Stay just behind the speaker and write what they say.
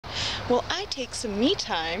Well, I take some me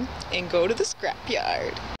time and go to the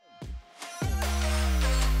scrapyard.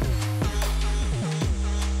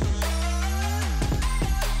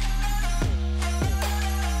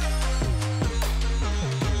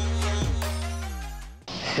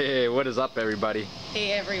 Hey, what is up, everybody?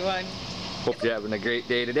 Hey everyone. Hope you're having a great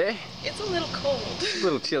day today. It's a little cold. A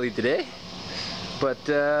little chilly today, but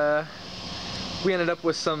we ended up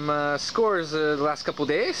with some scores the last couple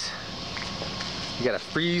days. We got a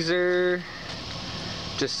freezer,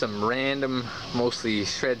 just some random, mostly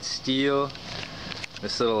shred steel.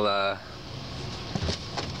 This little oh,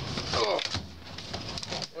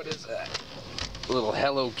 what is that? A little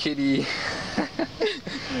Hello Kitty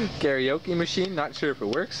karaoke machine. Not sure if it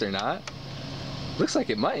works or not. Looks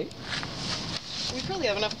like it might. We probably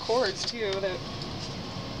have enough cords too that,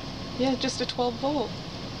 yeah, just a 12 volt.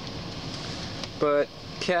 But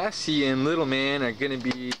Cassie and Little Man are gonna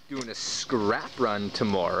be doing a scrap run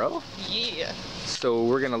tomorrow. Yeah. So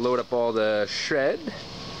we're gonna load up all the shred,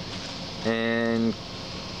 and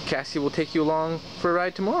Cassie will take you along for a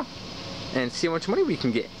ride tomorrow and see how much money we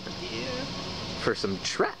can get. Yeah. For some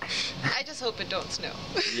trash. I just hope it don't snow.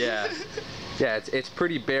 Yeah. Yeah, it's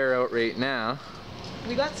pretty bare out right now.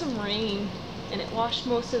 We got some rain and it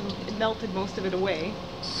melted most of it away.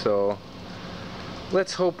 So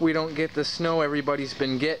let's hope we don't get the snow everybody's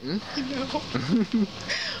been getting. I know.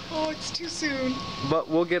 Oh, it's too soon. But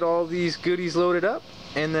we'll get all these goodies loaded up,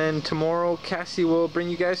 and then tomorrow Cassie will bring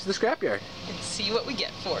you guys to the scrapyard. And see what we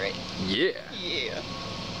get for it. Yeah. Yeah.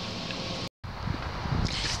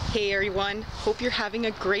 Hey everyone, hope you're having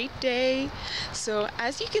a great day. So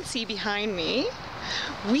as you can see behind me,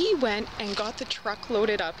 we went and got the truck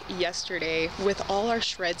loaded up yesterday with all our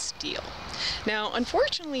shred steel. Now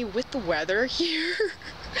unfortunately with the weather here,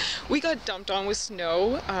 we got dumped on with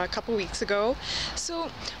snow a couple weeks ago,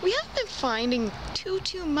 so we haven't been finding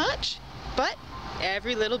too much, but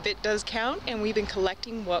every little bit does count and we've been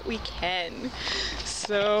collecting what we can.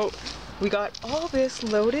 So we got all this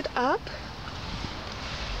loaded up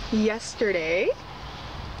yesterday,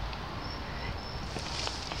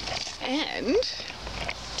 and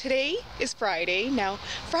today is Friday. Now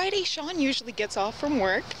Friday Sean usually gets off from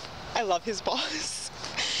work. I love his boss.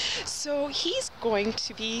 So he's going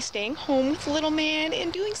to be staying home with Little Man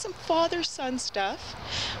and doing some father-son stuff.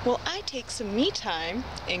 Well, I take some me time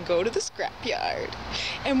and go to the scrapyard,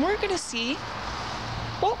 and we're gonna see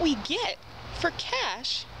what we get for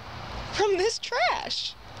cash from this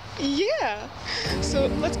trash. Yeah, so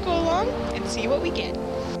let's go along and see what we get.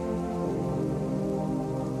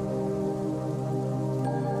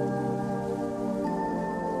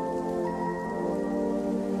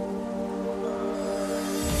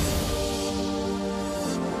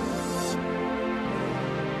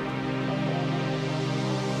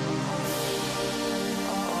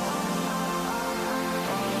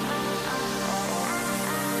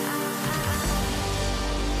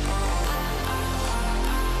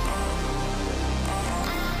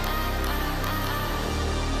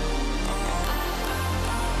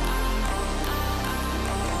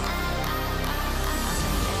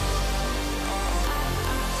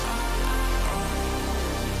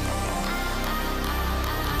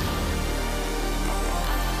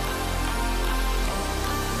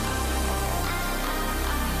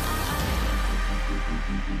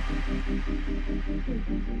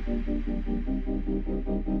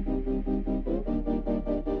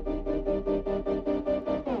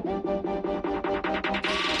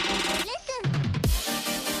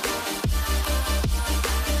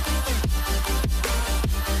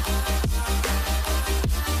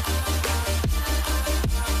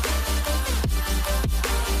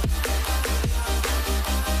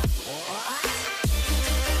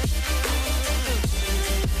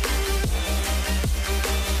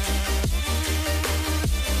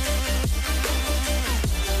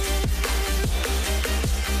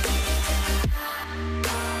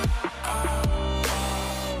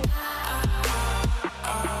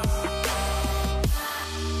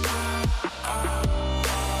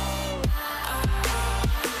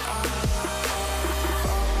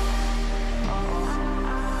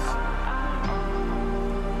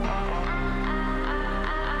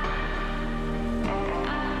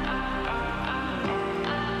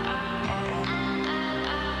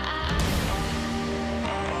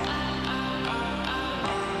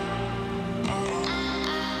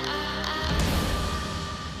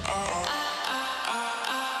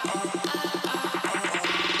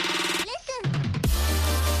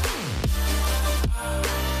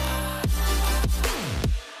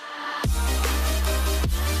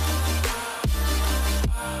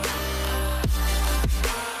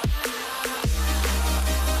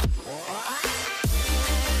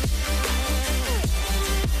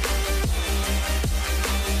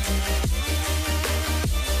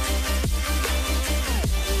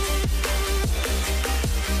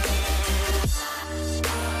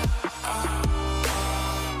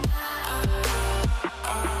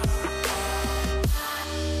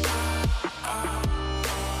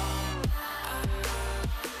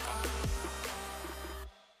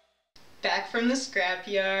 from the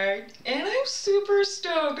scrapyard, and I'm super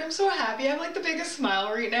stoked. I'm so happy. I have like the biggest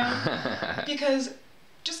smile right now because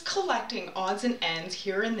just collecting odds and ends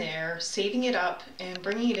here and there, saving it up and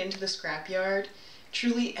bringing it into the scrapyard,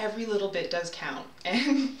 truly every little bit does count.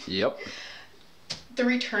 And yep. The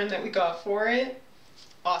return that we got for it,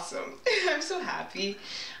 awesome. I'm so happy.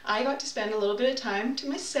 I got to spend a little bit of time to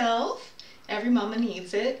myself. Every mama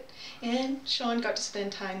needs it. And Sean got to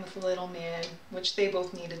spend time with the little man, which they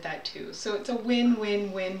both needed that too. So it's a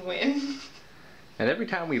win-win-win-win. And every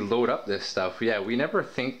time we load up this stuff, yeah, we never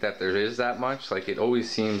think that there is that much. Like, it always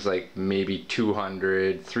seems like maybe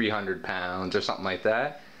 200, 300 pounds or something like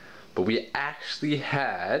that. But we actually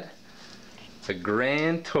had a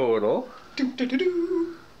grand total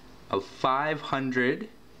of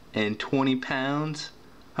 520 pounds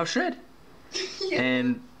of shred. Yeah.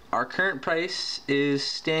 And our current price is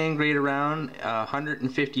staying right around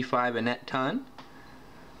 155 a net ton.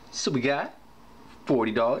 So we got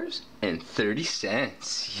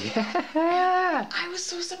 $40.30. Yeah. I was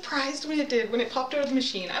so surprised when it popped out of the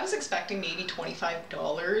machine. I was expecting maybe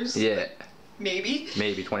 $25. Yeah. Maybe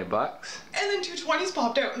 20 bucks. And then 2 20s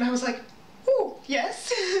popped out and I was like, ooh,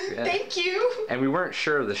 yes. Yeah. Thank you. And we weren't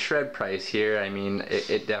sure of the shred price here. I mean,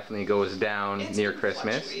 it definitely goes down near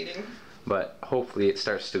Christmas. But hopefully it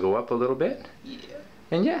starts to go up a little bit. Yeah.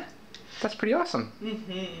 And yeah, that's pretty awesome.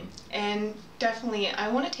 And definitely, I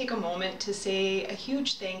want to take a moment to say a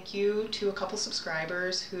huge thank you to a couple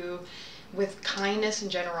subscribers who, with kindness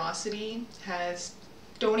and generosity, has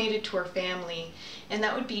donated to our family. And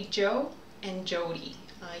that would be Joe and Jody.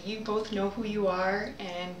 You both know who you are,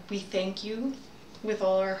 and we thank you with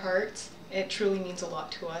all our hearts. It truly means a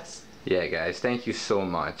lot to us. Yeah, guys, thank you so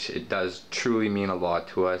much. It does truly mean a lot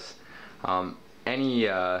to us. Any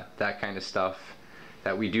that kind of stuff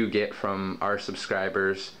that we do get from our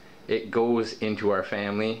subscribers, it goes into our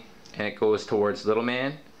family and it goes towards Little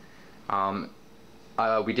Man.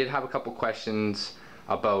 We did have a couple questions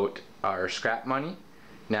about our scrap money.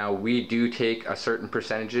 Now, we do take a certain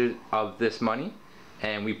percentage of this money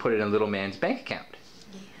and we put it in Little Man's bank account.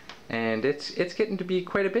 Yeah. And it's getting to be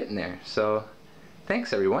quite a bit in there. So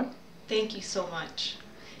thanks, everyone. Thank you so much.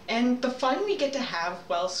 And the fun we get to have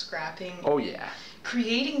while scrapping. Oh yeah.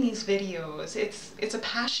 Creating these videos, it's a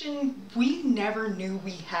passion we never knew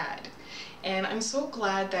we had. And I'm so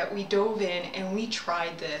glad that we dove in and we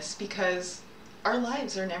tried this, because our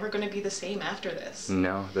lives are never going to be the same after this.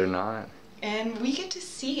 No, they're not. And we get to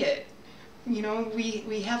see it. You know,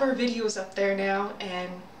 we have our videos up there now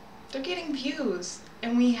and they're getting views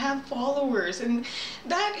and we have followers, and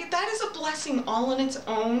that is a blessing all on its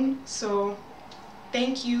own. So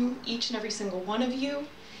thank you, each and every single one of you.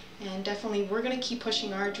 And definitely, we're going to keep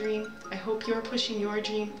pushing our dream. I hope you're pushing your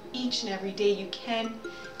dream each and every day you can.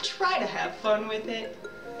 Try to have fun with it,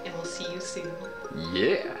 and we'll see you soon.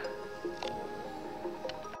 Yeah.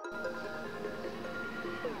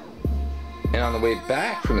 And on the way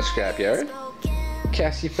back from the scrapyard,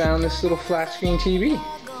 Cassie found this little flat screen TV.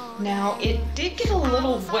 Now, it did get a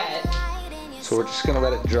little wet. So we're just going to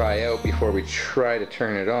let it dry out before we try to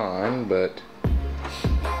turn it on, but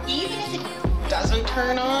even if it doesn't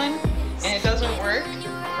turn on and it doesn't work,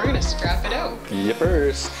 we're gonna scrap it out.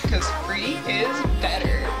 Yippers. Because free is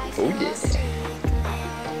better. Oh yeah.